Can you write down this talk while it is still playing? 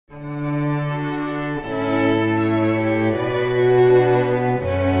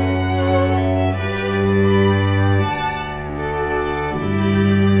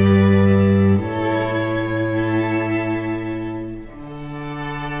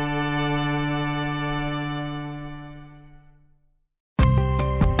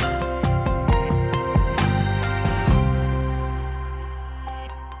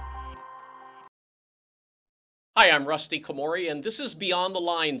Hi, I'm Rusty Komori, and this is Beyond the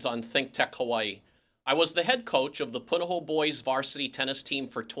Lines on ThinkTech Hawaii. I was the head coach of the Punahou boys varsity tennis team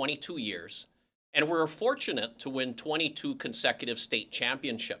for 22 years, and we were fortunate to win 22 consecutive state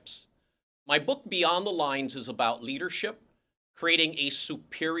championships. My book, Beyond the Lines, is about leadership, creating a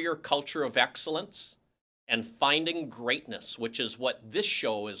superior culture of excellence, and finding greatness, which is what this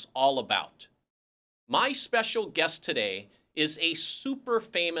show is all about. My special guest today is a super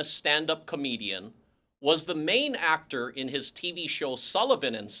famous stand-up comedian, was the main actor in his TV show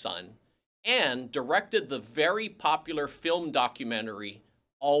Sullivan Son, and directed the very popular film documentary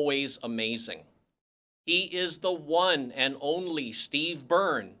Always Amazing. He is the one and only Steve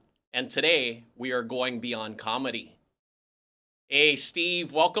Byrne, and today we are going beyond comedy. Hey,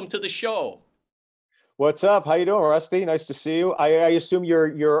 Steve, welcome to the show. What's up? How you doing, Rusty? Nice to see you. I assume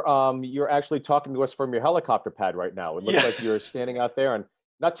you're actually talking to us from your helicopter pad right now. It looks Yeah. like you're standing out there and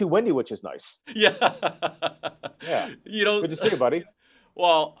not too windy, which is nice. Yeah. Yeah. You know, Good to see you, buddy.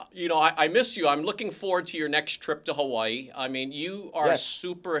 well, I miss you. I'm looking forward to your next trip to Hawaii. I mean, you are Yes.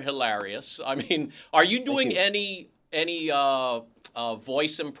 super hilarious. I mean, are you Thank doing you. any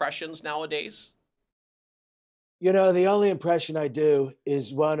voice impressions nowadays? You know, the only impression I do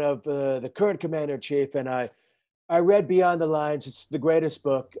is one of the current commander in chief, and I read Beyond the Lines. It's the greatest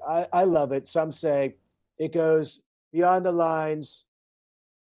book. I love it. Some say it goes beyond the lines,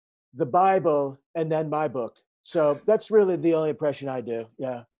 the Bible, and then my book. So that's really the only impression I do.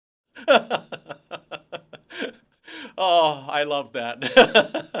 Yeah. Oh, I love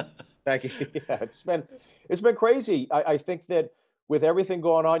that. Thank you. Yeah, it's been crazy. I think that with everything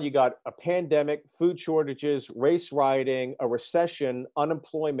going on, you got a pandemic, food shortages, race rioting, a recession,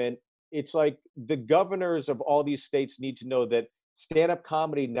 unemployment. It's like the governors of all these states need to know that stand-up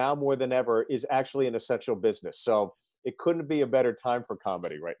comedy now more than ever is actually an essential business. So it couldn't be a better time for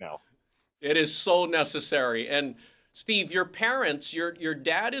comedy right now. It is so necessary. And Steve, your parents, your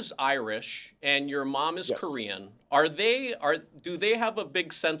dad is Irish and your mom is Yes. Korean. Do they have a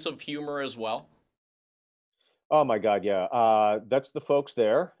big sense of humor as well? Oh my God, yeah. That's the folks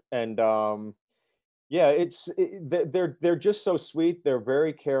there, and yeah, they're just so sweet. They're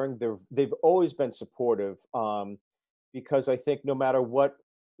very caring. They've always been supportive. Because I think no matter what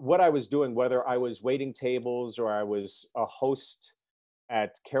I was doing, whether I was waiting tables or I was a host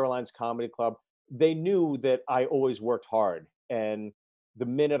at Caroline's Comedy Club, they knew that I always worked hard. And the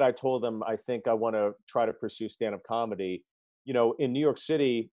minute I told them I think I want to try to pursue stand-up comedy, in New York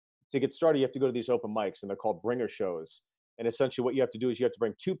City, to get started, you have to go to these open mics, and they're called bringer shows. And essentially, what you have to do is you have to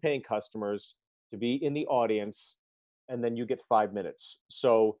bring two paying customers to be in the audience, and then you get 5 minutes.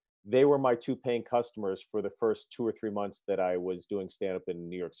 So they were my two paying customers for the first 2 or 3 months that I was doing stand-up in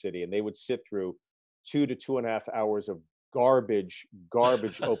New York City, and they would sit through 2 to 2.5 hours of garbage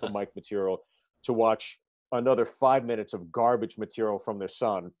open mic material to watch another 5 minutes of garbage material from their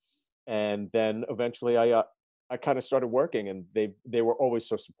son. And then eventually I kind of started working, and they were always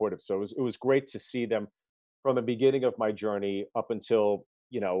so supportive. So it was great to see them from the beginning of my journey up until,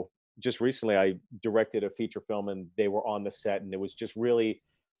 just recently I directed a feature film and they were on the set, and it was just really,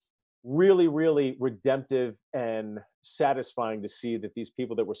 really, really redemptive and satisfying to see that these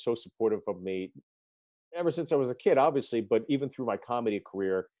people that were so supportive of me ever since I was a kid, obviously, but even through my comedy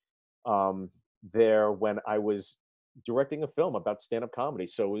career, um, there when I was directing a film about stand-up comedy.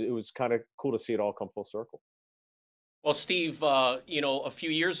 So it was kind of cool to see it all come full circle. Well, Steve, a few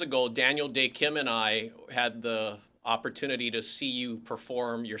years ago, Daniel Day Kim and I had the opportunity to see you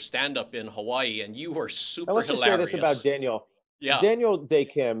perform your stand-up in Hawaii, and you were And super let's just say this about hilarious. Daniel. Yeah. Daniel Day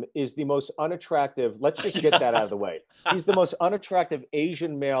Kim is the most unattractive. Let's just get that out of the way. He's the most unattractive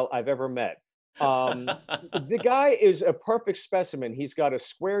Asian male I've ever met. The guy is a perfect specimen. He's got a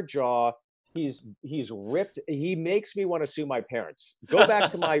square jaw. He's ripped. He makes me want to sue my parents. Go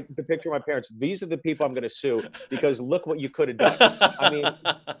back to the picture of my parents. These are the people I'm going to sue because look what you could have done. I mean,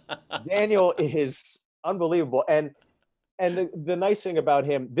 Daniel is unbelievable. And the nice thing about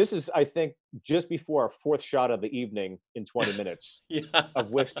him, this is, I think, just before our fourth shot of the evening in 20 minutes Yeah.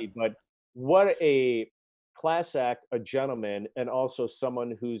 of whiskey. But what a class act, a gentleman, and also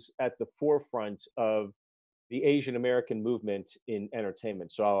someone who's at the forefront of the Asian American movement in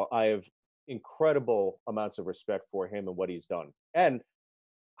entertainment. So I have incredible amounts of respect for him and what he's done, and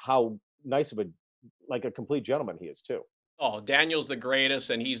how nice of a complete gentleman he is too. Oh, Daniel's the greatest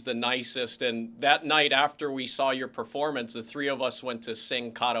and he's the nicest. And that night after we saw your performance, the three of us went to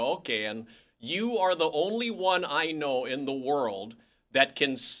sing karaoke. And you are the only one I know in the world that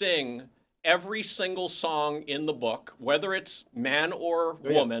can sing every single song in the book, whether it's man or Oh,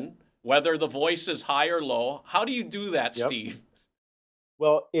 yeah. woman, whether the voice is high or low. How do you do that, Yep. Steve?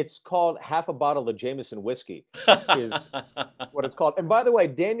 Well, it's called Half a Bottle of Jameson Whiskey, is what it's called. And by the way,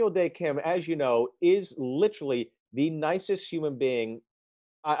 Daniel Day Kim, as you know, is literally the nicest human being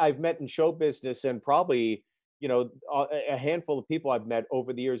I've met in show business, and probably, a handful of people I've met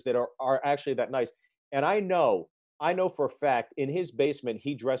over the years that are actually that nice. And I know for a fact in his basement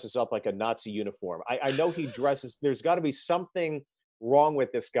he dresses up like a Nazi uniform. I know he dresses. There's got to be something wrong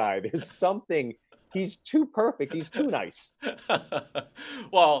with this guy. There's something. He's too perfect. He's too nice.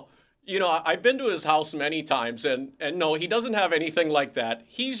 Well, I've been to his house many times, and no, he doesn't have anything like that.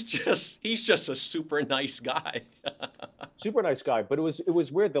 He's just a super nice guy. Super nice guy. But it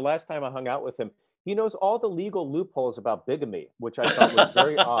was weird. The last time I hung out with him, he knows all the legal loopholes about bigamy, which I thought was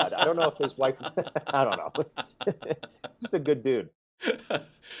very odd. I don't know if his wife. I don't know. Just a good dude.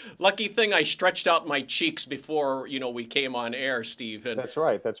 Lucky thing I stretched out my cheeks before, we came on air, Steve. And That's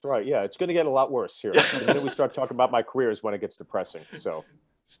right. That's right. Yeah, it's going to get a lot worse here. The minute we start talking about my career is when it gets depressing. So,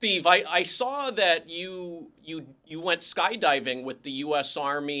 Steve, I saw that you went skydiving with the U.S.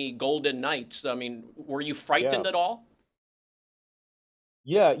 Army Golden Knights. I mean, were you yeah. frightened at all?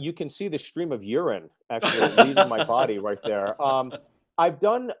 Yeah, you can see the stream of urine actually leaving my body right there. I've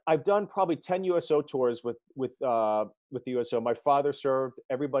done probably 10 USO tours with the USO. My father served.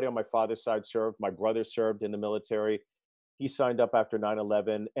 Everybody on my father's side served. My brother served in the military. He signed up after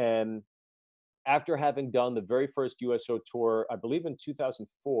 9/11, and after having done the very first USO tour, I believe in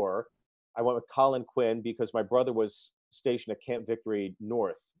 2004, I went with Colin Quinn because my brother was stationed at Camp Victory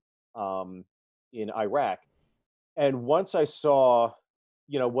North, um, in Iraq. And once I saw,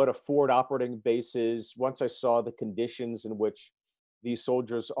 what a forward operating base is, once I saw the conditions in which these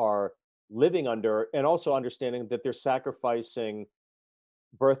soldiers are living under, and also understanding that they're sacrificing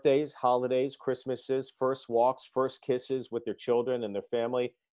birthdays, holidays, Christmases, first walks, first kisses with their children and their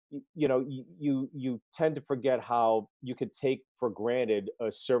family. You tend to forget how you could take for granted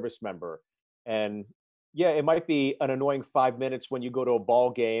a service member. And yeah, it might be an annoying 5 minutes when you go to a ball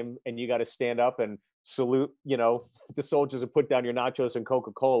game and you got to stand up and salute, the soldiers and put down your nachos and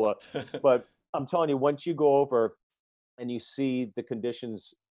Coca-Cola. But I'm telling you, once you go over and you see the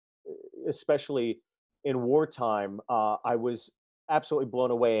conditions, especially in wartime, I was absolutely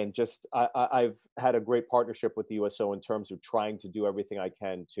blown away. And just I've had a great partnership with the USO in terms of trying to do everything I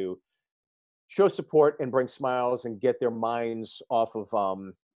can to show support and bring smiles and get their minds off of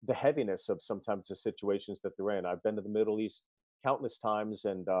the heaviness of sometimes the situations that they're in. I've been to the Middle East countless times,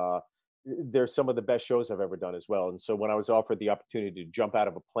 and they're some of the best shows I've ever done as well. And so when I was offered the opportunity to jump out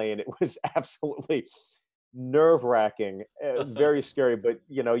of a plane, it was absolutely nerve wracking, very scary. But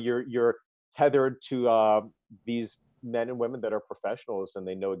you're tethered to these men and women that are professionals, and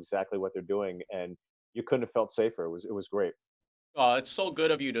they know exactly what they're doing, and you couldn't have felt safer. It was great. It's so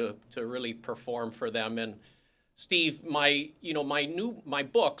good of you to really perform for them. And Steve, my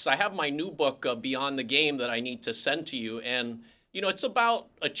books. I have my new book, Beyond the Game, that I need to send to you, and it's about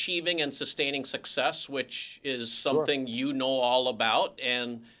achieving and sustaining success, which is Sure. something you know all about,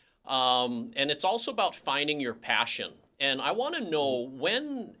 and it's also about finding your passion. And I want to Mhm. know,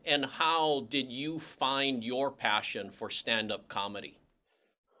 when and how did you find your passion for stand-up comedy?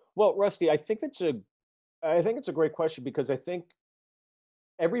 Well, Rusty, I think it's a great question because I think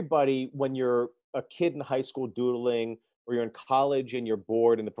everybody, when you're a kid in high school doodling, or you're in college and you're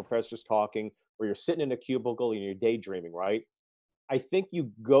bored and the professor's talking, or you're sitting in a cubicle and you're daydreaming, right? I think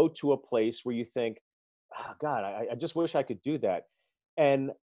you go to a place where you think, oh, God, I just wish I could do that.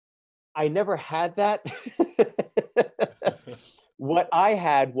 And I never had that. What I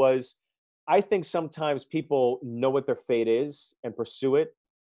had was, I think sometimes people know what their fate is and pursue it.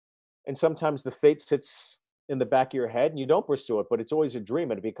 And sometimes the fate sits in the back of your head and you don't pursue it, but it's always a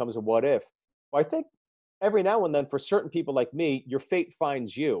dream and it becomes a what if. Well, I think every now and then, for certain people like me, your fate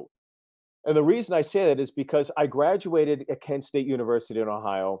finds you. And the reason I say that is because I graduated at Kent State University in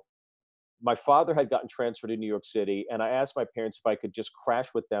Ohio. My father had gotten transferred to New York City, and I asked my parents if I could just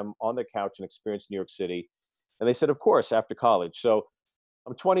crash with them on the couch and experience New York City. And they said, of course, after college. So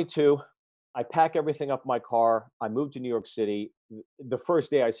I'm 22. I pack everything up in my car. I moved to New York City. The first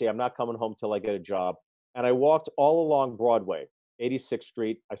day I say, I'm not coming home till I get a job. And I walked all along Broadway, 86th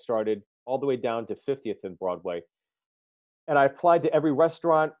Street. I started all the way down to 50th and Broadway. And I applied to every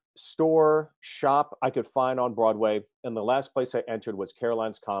restaurant, store, shop I could find on Broadway. And the last place I entered was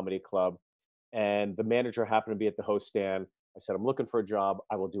Caroline's Comedy Club. And the manager happened to be at the host stand. I said, I'm looking for a job.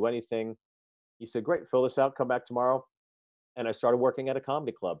 I will do anything. He said, great, fill this out, come back tomorrow. And I started working at a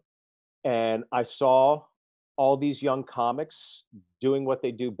comedy club. And I saw all these young comics doing what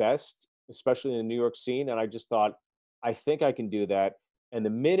they do best, especially in the New York scene. And I just thought, I think I can do that. And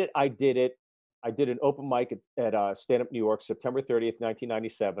the minute I did it, I did an open mic at Stand Up New York, September 30th,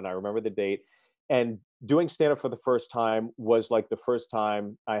 1997. I remember the date. And doing stand up for the first time was like the first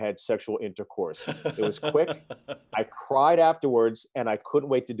time I had sexual intercourse. It was quick. I cried afterwards and I couldn't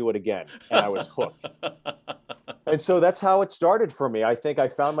wait to do it again. And I was hooked. And so that's how it started for me. I think I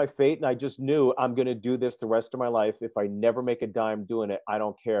found my fate and I just knew I'm going to do this the rest of my life. If I never make a dime doing it, I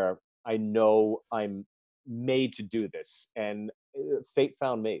don't care. I know I'm made to do this. And fate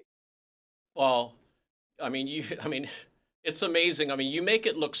found me. Well, I mean, it's amazing. I mean, you make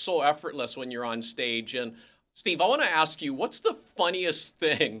it look so effortless when you're on stage. And Steve, I want to ask you, what's the funniest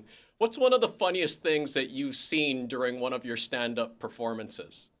thing? What's one of the funniest things that you've seen during one of your stand-up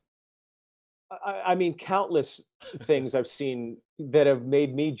performances? I mean, countless things I've seen that have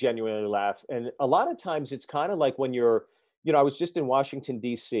made me genuinely laugh. And a lot of times it's kind of like when you're, I was just in Washington,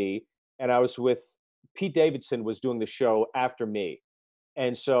 D.C., and I was with Pete Davidson was doing the show after me.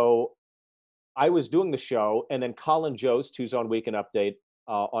 And so I was doing the show, and then Colin Jost, who's on Weekend Update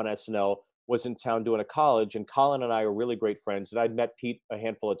on SNL, was in town doing a college. And Colin and I are really great friends. And I'd met Pete a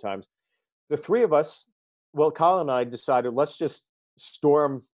handful of times. The three of us, well, Colin and I decided let's just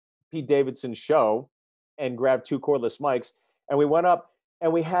storm Pete Davidson's show and grab two cordless mics. And we went up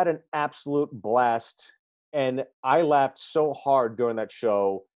and we had an absolute blast. And I laughed so hard during that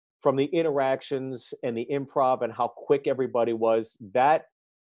show from the interactions and the improv and how quick everybody was. That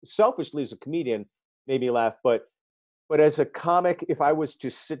selfishly as a comedian made me laugh. But as a comic, if I was to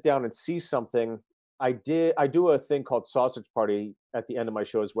sit down and see something, I do a thing called Sausage Party at the end of my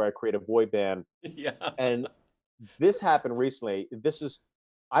shows where I create a boy band. Yeah. And this happened recently.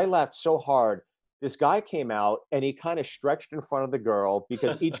 I laughed so hard. This guy came out and he kind of stretched in front of the girl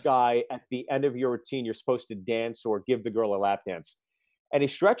because each guy at the end of your routine, you're supposed to dance or give the girl a lap dance. And he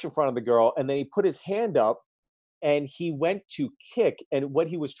stretched in front of the girl and then he put his hand up and he went to kick. And what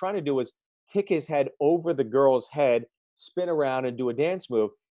he was trying to do was kick his head over the girl's head, spin around and do a dance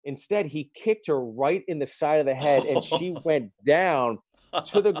move. Instead, he kicked her right in the side of the head and she went down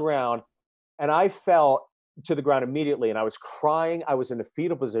to the ground. And I fell to the ground immediately and I was crying. I was in a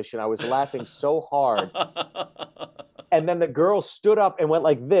fetal position. I was laughing so hard. And then the girl stood up and went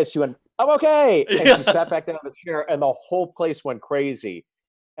like this. She went, "I'm okay." And she sat back down in the chair and the whole place went crazy.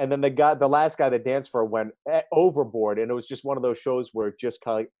 And then the last guy that danced for her went overboard. And it was just one of those shows where it just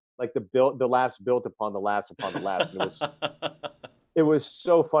kind of like the laughs built upon the laughs upon the laughs. And it was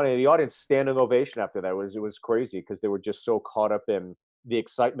so funny. The audience standing ovation after that it was crazy because they were just so caught up in the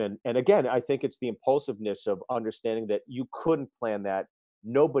excitement. And again, I think it's the impulsiveness of understanding that you couldn't plan that.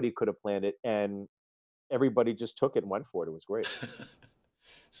 Nobody could have planned it. And everybody just took it and went for it. It was great.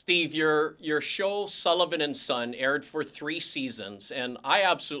 Steve, your show Sullivan Son aired for 3 seasons, and I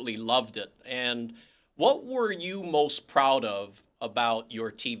absolutely loved it. And what were you most proud of about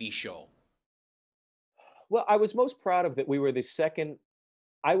your TV show? Well, I was most proud of that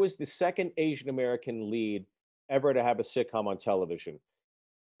I was the second Asian American lead ever to have a sitcom on television.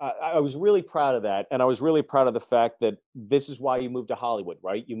 I was really proud of that. And I was really proud of the fact that this is why you move to Hollywood,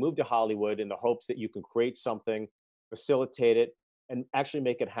 right? You move to Hollywood in the hopes that you can create something, facilitate it, and actually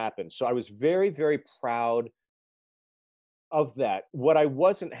make it happen. So I was very, very proud of that. What I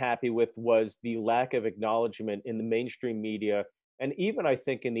wasn't happy with was the lack of acknowledgement in the mainstream media, and even I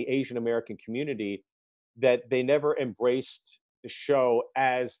think in the Asian American community, that they never embraced the show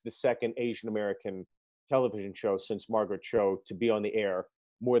as the second Asian American television show since Margaret Cho to be on the air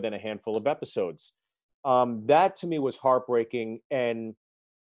more than a handful of episodes. That to me was heartbreaking. And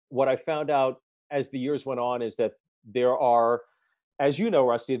what I found out as the years went on is that there are, as you know,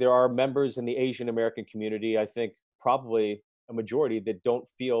 Rusty, there are members in the Asian American community, I think probably a majority, that don't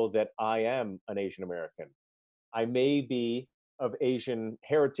feel that I am an Asian American. I may be of Asian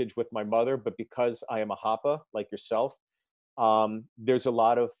heritage with my mother, but because I am a Hapa like yourself, there's a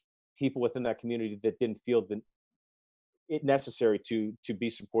lot of people within that community that didn't feel it necessary to be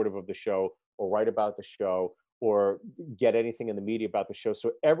supportive of the show or write about the show or get anything in the media about the show.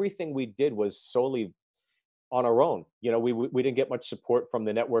 So everything we did was solely on our own. We didn't get much support from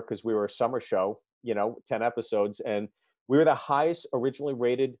the network because we were a summer show, 10 episodes, and we were the highest originally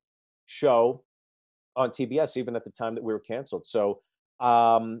rated show on TBS, even at the time that we were canceled. So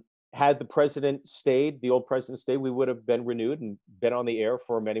had the president stayed, the old president stayed, we would have been renewed and been on the air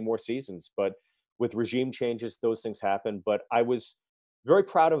for many more seasons. But with regime changes, those things happen. But I was very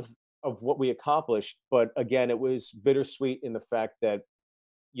proud of what we accomplished. But again, it was bittersweet in the fact that,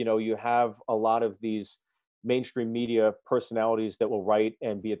 you have a lot of these mainstream media personalities that will write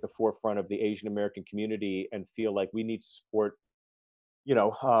and be at the forefront of the Asian American community and feel like we need to support,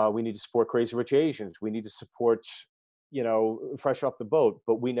 we need to support Crazy Rich Asians. We need to support fresh off the boat,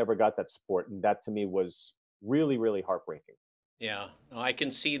 but we never got that support. And that to me was really, really heartbreaking. Yeah, no, I can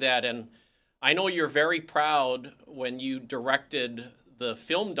see that. And I know you're very proud when you directed the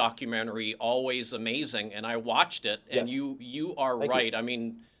film documentary Always Amazing, and I watched it, and Yes. you are Thank you. right. I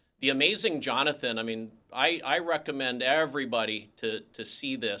mean, The Amazing Jonathan, I mean, I recommend everybody to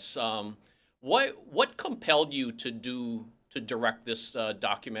see this. What compelled you to direct this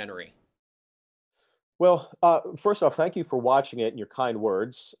documentary? Well, first off, thank you for watching it and your kind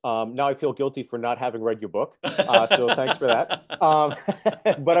words. Now I feel guilty for not having read your book. So thanks for that.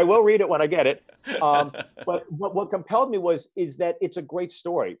 But I will read it when I get it. But what compelled me is that it's a great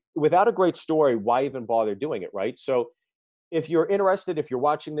story. Without a great story, why even bother doing it, right? So if you're interested, if you're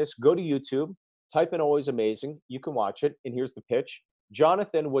watching this, go to YouTube, type in Always Amazing. You can watch it. And here's the pitch.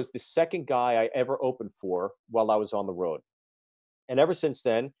 Jonathan was the second guy I ever opened for while I was on the road. And ever since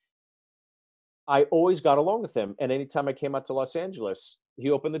then, I always got along with him. And anytime I came out to Los Angeles, he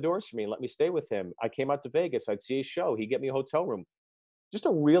opened the doors for me and let me stay with him. I came out to Vegas, I'd see his show, he'd get me a hotel room. Just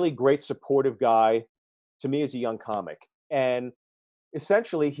a really great, supportive guy to me as a young comic. And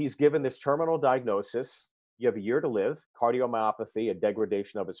essentially, he's given this terminal diagnosis. You have a year to live, cardiomyopathy, a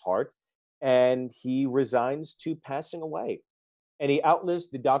degradation of his heart, and he resigns to passing away. And he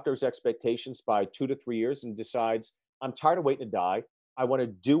outlives the doctor's expectations by 2 to 3 years and decides, I'm tired of waiting to die. I want to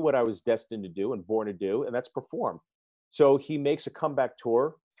do what I was destined to do and born to do, and that's perform. So he makes a comeback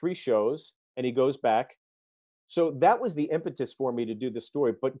tour, 3 shows, and he goes back. So that was the impetus for me to do the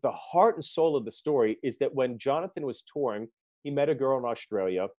story. But the heart and soul of the story is that when Jonathan was touring, he met a girl in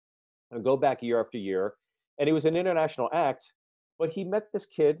Australia and go back year after year. And he was an international act, but he met this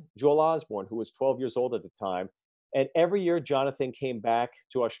kid, Joel Osborne, who was 12 years old at the time. And every year Jonathan came back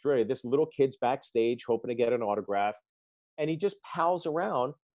to Australia, this little kid's backstage hoping to get an autograph. And he just pals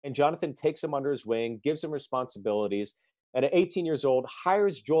around. And Jonathan takes him under his wing, gives him responsibilities. And at 18 years old,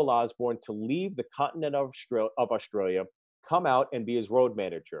 hires Joel Osborne to leave the continent of Australia, come out and be his road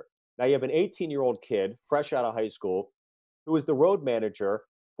manager. Now you have an 18-year-old kid, fresh out of high school, who is the road manager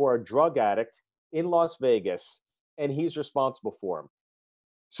for a drug addict in Las Vegas, and he's responsible for him.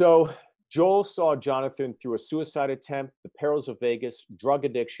 So Joel saw Jonathan through a suicide attempt, the perils of Vegas, drug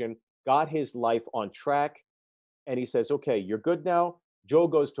addiction, got his life on track, and he says, okay, you're good now. Joel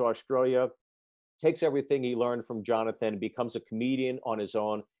goes to Australia, takes everything he learned from Jonathan, becomes a comedian on his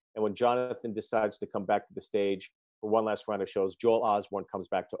own. And when Jonathan decides to come back to the stage for one last round of shows, Joel Osborne comes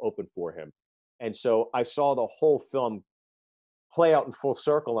back to open for him. And so I saw the whole film play out in full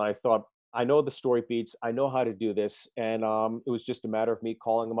circle, and I thought, I know the story beats, I know how to do this. And it was just a matter of me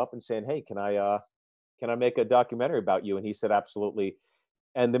calling him up and saying, hey, can I make a documentary about you? And he said, absolutely.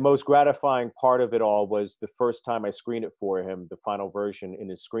 And the most gratifying part of it all was the first time I screened it for him, the final version in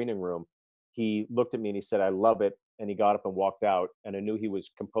his screening room. He looked at me and he said, I love it. And he got up and walked out. And I knew he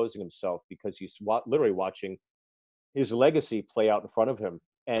was composing himself because he's literally watching his legacy play out in front of him.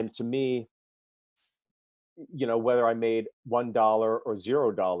 And to me, whether I made $1 or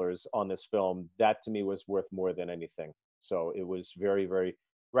 $0 on this film, that to me was worth more than anything. So it was very, very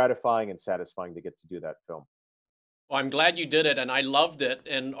gratifying and satisfying to get to do that film. Well, I'm glad you did it, and I loved it.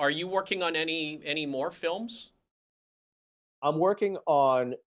 And are you working on any more films? I'm working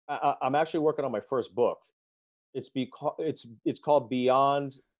on. I'm actually working on my first book. It's called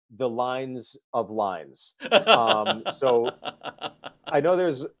Beyond the Lines of Lines. So I know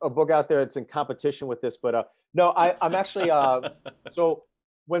there's a book out there that's in competition with this, but no, I'm actually so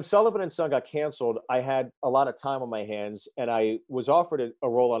when Sullivan and Son got canceled, I had a lot of time on my hands, and I was offered a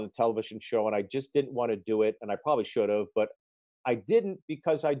role on a television show, and I just didn't want to do it, and I probably should have, but I didn't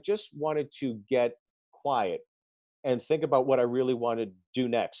because I just wanted to get quiet and think about what I really wanted to do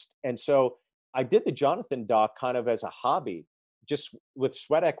next. And so I did the Jonathan doc kind of as a hobby, just with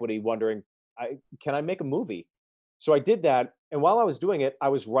sweat equity, wondering, can I make a movie? So I did that. And while I was doing it, I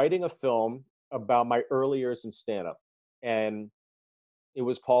was writing a film about my early years in stand-up. And it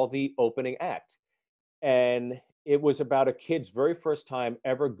was called The Opening Act. And it was about a kid's very first time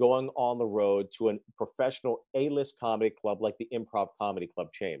ever going on the road to a professional A-list comedy club like the Improv Comedy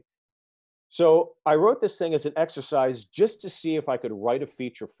Club chain. So I wrote this thing as an exercise just to see if I could write a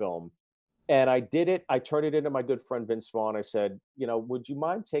feature film. And I did it. I turned it into my good friend Vince Vaughn. I said, would you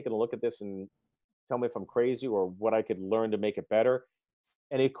mind taking a look at this and tell me if I'm crazy or what I could learn to make it better?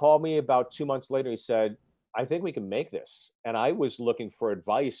 And he called me about 2 months later. He said, I think we can make this. And I was looking for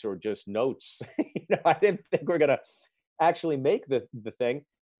advice or just notes. I didn't think we are going to actually make the thing.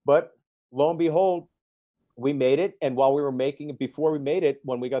 But lo and behold, we made it. And while we were making it, before we made it,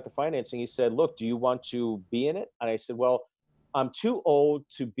 when we got the financing, he said, look, do you want to be in it? And I said, well, I'm too old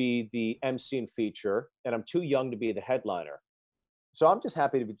to be the MC and feature, and I'm too young to be the headliner. So I'm just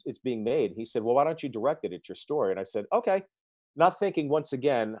happy that it's being made. He said, well, why don't you direct it? It's your story. And I said, okay. Not thinking once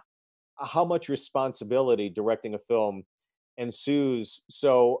again how much responsibility directing a film ensues.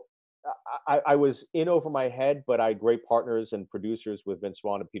 So I was in over my head, but I had great partners and producers with Vince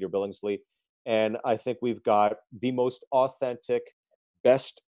Vaughn and Peter Billingsley. And I think we've got the most authentic,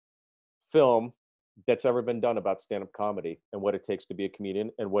 best film that's ever been done about stand-up comedy and what it takes to be a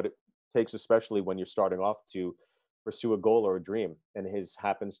comedian and what it takes, especially when you're starting off, to pursue a goal or a dream. And his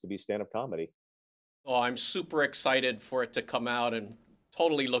happens to be stand-up comedy. Oh, I'm super excited for it to come out and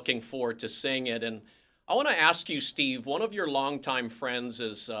totally looking forward to seeing it. And I want to ask you, Steve, one of your longtime friends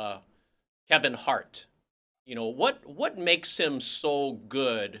is Kevin Hart. What makes him so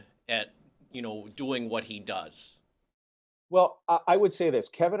good at, doing what he does? Well, I would say this.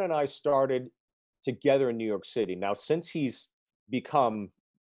 Kevin and I started together in New York City. Now, since he's become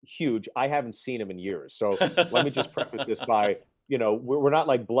huge, I haven't seen him in years. So let me just preface this by, we're not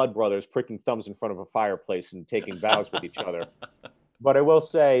like blood brothers pricking thumbs in front of a fireplace and taking vows with each other. But I will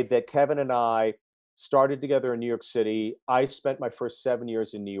say that Kevin and I started together in New York City. I spent my first 7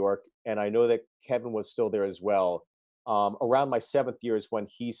 years in New York, and I know that Kevin was still there as well. Around my seventh year is when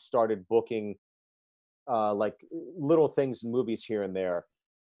he started booking like little things in movies here and there.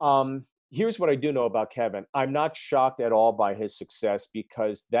 Here's what I do know about Kevin. I'm not shocked at all by his success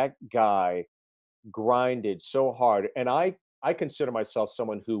because that guy grinded so hard. And I consider myself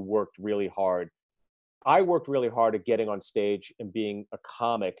someone who worked really hard. I worked really hard at getting on stage and being a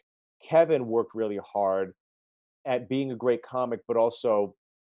comic. Kevin worked really hard at being a great comic, but also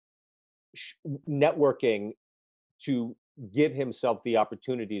networking to give himself the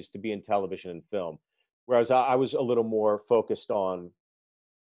opportunities to be in television and film. Whereas I was a little more focused on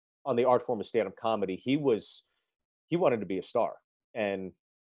the art form of stand-up comedy. He wanted to be a star, and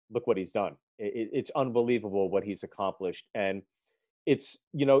look what he's done. It's unbelievable what he's accomplished, and it's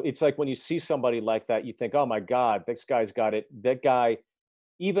like when you see somebody like that, you think, oh my God, this guy's got it. That guy,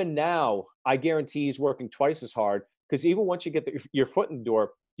 even now, I guarantee he's working twice as hard because even once you get your foot in the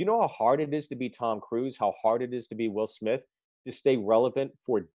door, you know how hard it is to be Tom Cruise, how hard it is to be Will Smith, to stay relevant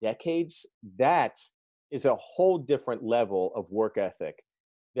for decades. That is a whole different level of work ethic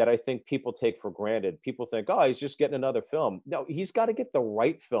that I think people take for granted. People think, oh, he's just getting another film. No, he's got to get the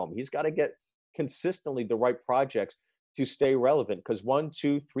right film. He's got to get consistently the right projects to stay relevant because one,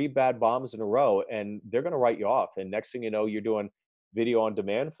 two, three bad bombs in a row, and they're going to write you off. And next thing you know, you're doing video on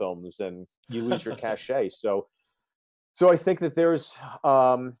demand films and you lose your cachet. So I think that there's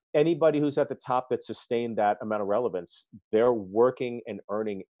anybody who's at the top that sustained that amount of relevance, they're working and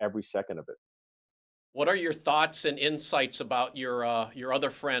earning every second of it. What are your thoughts and insights about your other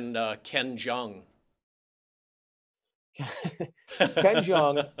friend Ken Jeong? Ken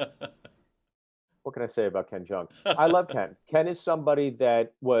Jeong, what can I say about Ken Jeong? I love Ken. Ken is somebody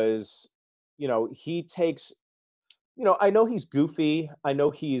that was, he takes, I know he's goofy. I know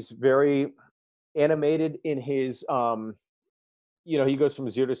he's very animated in his, he goes from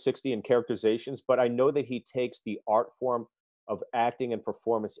 0 to 60 in characterizations, but I know that he takes the art form of acting and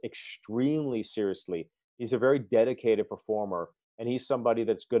performance extremely seriously. He's a very dedicated performer, and he's somebody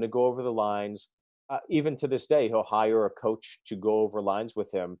that's going to go over the lines. Even to this day, he'll hire a coach to go over lines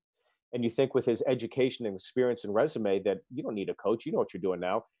with him. And you think with his education and experience and resume that you don't need a coach. You know what you're doing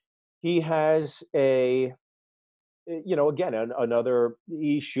now. He has again, another,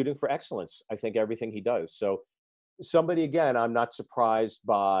 he's shooting for excellence. I think everything he does. So somebody, again, I'm not surprised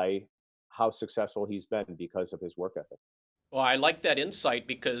by how successful he's been because of his work ethic. Well, I like that insight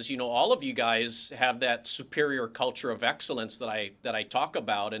because all of you guys have that superior culture of excellence that I talk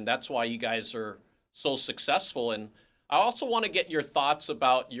about, and that's why you guys are so successful. And I also want to get your thoughts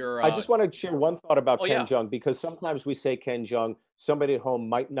about your. I just want to share one thought about Ken yeah. Jeong because sometimes we say Ken Jeong, somebody at home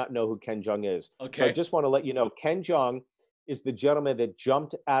might not know who Ken Jeong is. Okay. So I just want to let you know, Ken Jeong is the gentleman that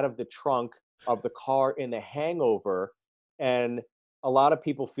jumped out of the trunk of the car in The Hangover, and a lot of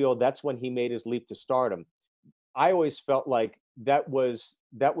people feel that's when he made his leap to stardom. I always felt like that was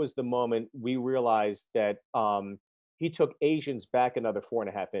the moment we realized that he took Asians back another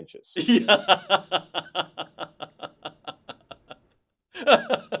 4.5 inches. Yeah.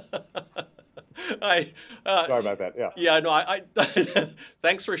 Sorry about that. Yeah. Yeah. No. I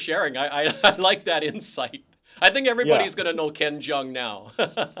thanks for sharing. I like that insight. I think everybody's going to know Ken Jeong now.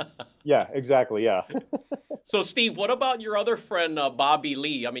 Yeah. Exactly. Yeah. So, Steve, what about your other friend, Bobby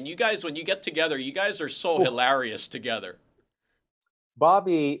Lee? I mean, you guys, when you get together, you guys are so hilarious together.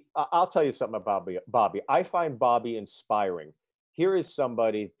 Bobby, I'll tell you something about Bobby. I find Bobby inspiring. Here is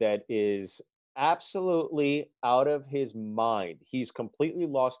somebody that is absolutely out of his mind. He's completely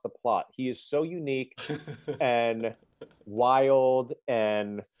lost the plot. He is so unique and wild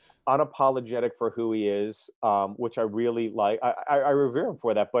and unapologetic for who he is, which I really like. I revere him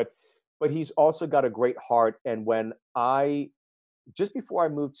for that. But he's also got a great heart. And when I just before I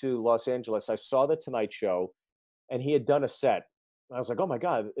moved to Los Angeles, I saw the Tonight Show, and he had done a set. I was like, "Oh my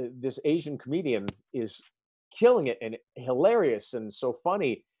god, this Asian comedian is killing it and hilarious and so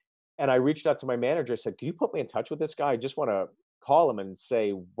funny." And I reached out to my manager. I said, "Can you put me in touch with this guy? I just want to call him and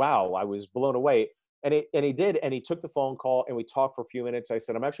say, wow, I was blown away." And he did. And he took the phone call and we talked for a few minutes. I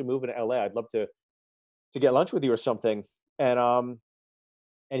said, "I'm actually moving to LA. I'd love to get lunch with you or something." And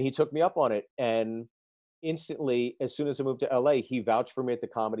he took me up on it. And instantly, as soon as I moved to LA, he vouched for me at the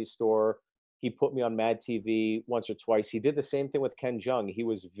Comedy Store. He put me on Mad TV once or twice. He did the same thing with Ken Jeong. He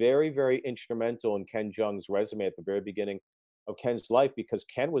was very, very instrumental in Ken Jeong's resume at the very beginning of Ken's life, because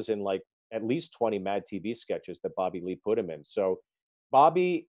Ken was in like at least 20 Mad TV sketches that Bobby Lee put him in. So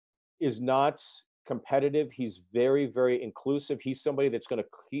Bobby is not competitive. He's very, very inclusive. He's somebody that's going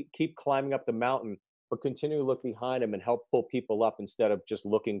to keep climbing up the mountain, but continue to look behind him and help pull people up instead of just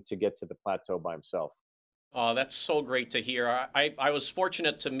looking to get to the plateau by himself. Oh, that's so great to hear. I was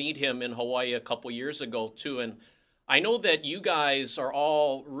fortunate to meet him in Hawaii a couple years ago too, and I know that you guys are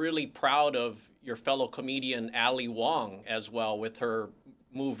all really proud of your fellow comedian Ali Wong as well, with her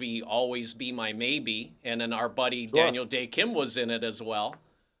movie Always Be My Maybe, and then our buddy Sure. Daniel Day Kim was in it as well.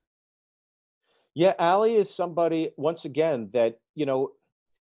 Yeah, Ali is somebody, once again, that,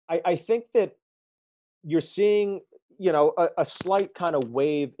 I think that you're seeing, a slight kind of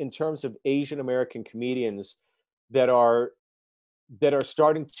wave in terms of Asian American comedians that are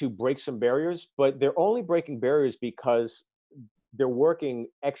starting to break some barriers, but they're only breaking barriers because they're working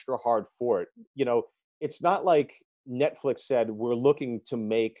extra hard for it. It's not like Netflix said, "We're looking to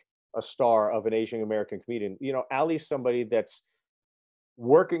make a star of an Asian American comedian." Ali's somebody that's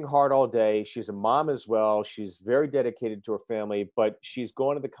working hard all day. She's a mom as well. She's very dedicated to her family, but she's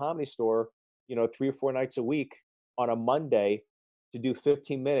going to the Comedy Store, 3 or 4 nights a week on a Monday to do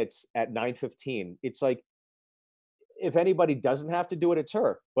 15 minutes at 9:15. It's like, if anybody doesn't have to do it, it's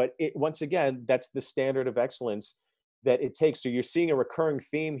her. But once again, that's the standard of excellence that it takes. So you're seeing a recurring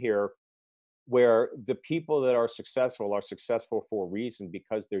theme here where the people that are successful for a reason,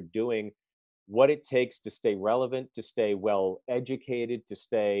 because they're doing what it takes to stay relevant, to stay well educated, to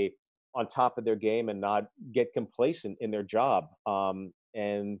stay on top of their game and not get complacent in their job.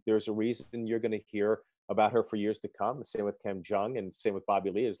 And there's a reason you're going to hear about her for years to come. Same with Kem Jung and same with Bobby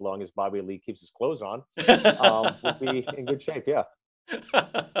Lee. As long as Bobby Lee keeps his clothes on, we'll be in good shape. Yeah.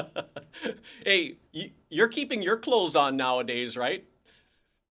 Hey, you're keeping your clothes on nowadays, right?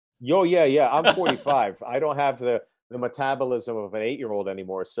 Yo, yeah, yeah. I'm 45. I don't have the metabolism of an 8-year-old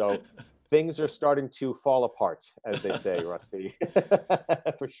anymore. So things are starting to fall apart, as they say, Rusty.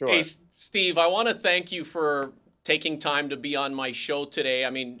 For Hey, sure. Steve, I want to thank you for taking time to be on my show today. I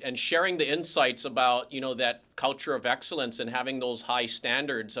mean, and sharing the insights about, that culture of excellence and having those high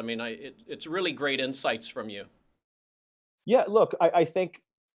standards. I mean, it's really great insights from you. Yeah, look, I think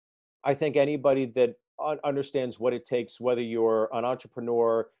anybody that understands what it takes, whether you're an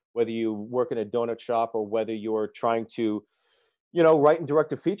entrepreneur, whether you work in a donut shop, or whether you're trying to, write and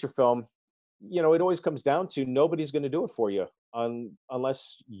direct a feature film, it always comes down to nobody's going to do it for you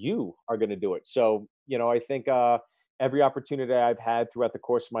unless you are going to do it. So, I think every opportunity I've had throughout the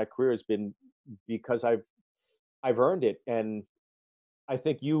course of my career has been because I've earned it. And I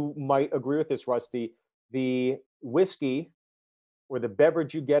think you might agree with this, Rusty. The whiskey or the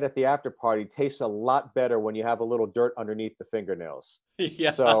beverage you get at the after party tastes a lot better when you have a little dirt underneath the fingernails.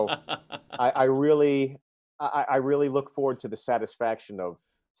 Yeah. So I really look forward to the satisfaction of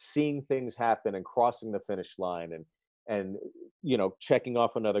seeing things happen and crossing the finish line and checking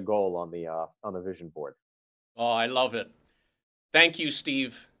off another goal on the vision board. Oh, I love it. Thank you,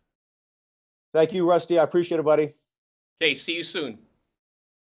 Steve. Thank you, Rusty. I appreciate it, buddy. Okay, see you soon.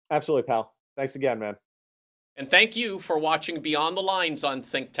 Absolutely, pal. Thanks again, man. And thank you for watching Beyond the Lines on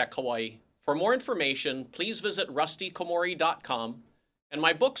ThinkTech Hawaii. For more information, please visit rustykomori.com, and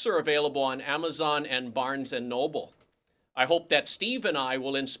my books are available on Amazon and Barnes & Noble. I hope that Steve and I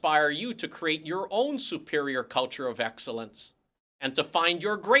will inspire you to create your own superior culture of excellence and to find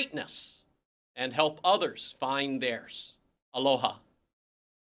your greatness and help others find theirs. Aloha.